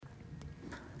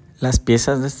Las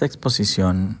piezas de esta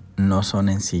exposición no son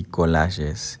en sí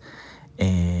collages,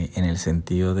 en el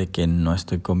sentido de que no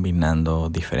estoy combinando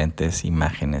diferentes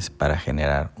imágenes para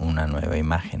generar una nueva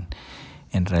imagen.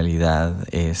 En realidad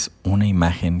es una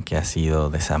imagen que ha sido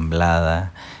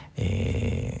desamblada,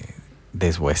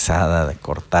 deshuesada,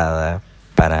 cortada,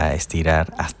 para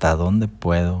estirar hasta dónde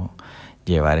puedo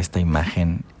llevar esta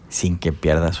imagen sin que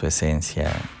pierda su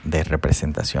esencia de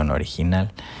representación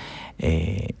original.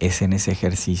 Es en ese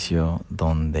ejercicio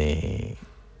donde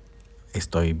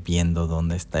estoy viendo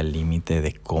dónde está el límite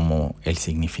de cómo el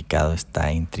significado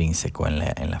está intrínseco en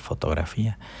la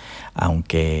fotografía.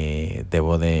 Aunque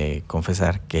debo de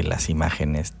confesar que las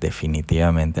imágenes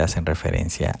definitivamente hacen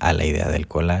referencia a la idea del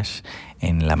collage,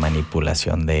 en la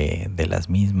manipulación de las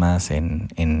mismas,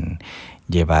 en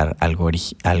llevar algo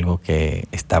que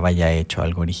estaba ya hecho,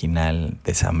 algo original,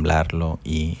 desamblarlo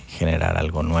y generar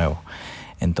algo nuevo.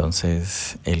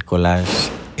 Entonces el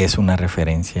collage es una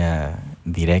referencia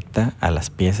directa a las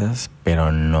piezas,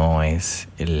 pero no es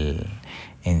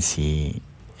en sí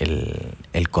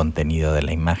el contenido de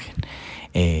la imagen.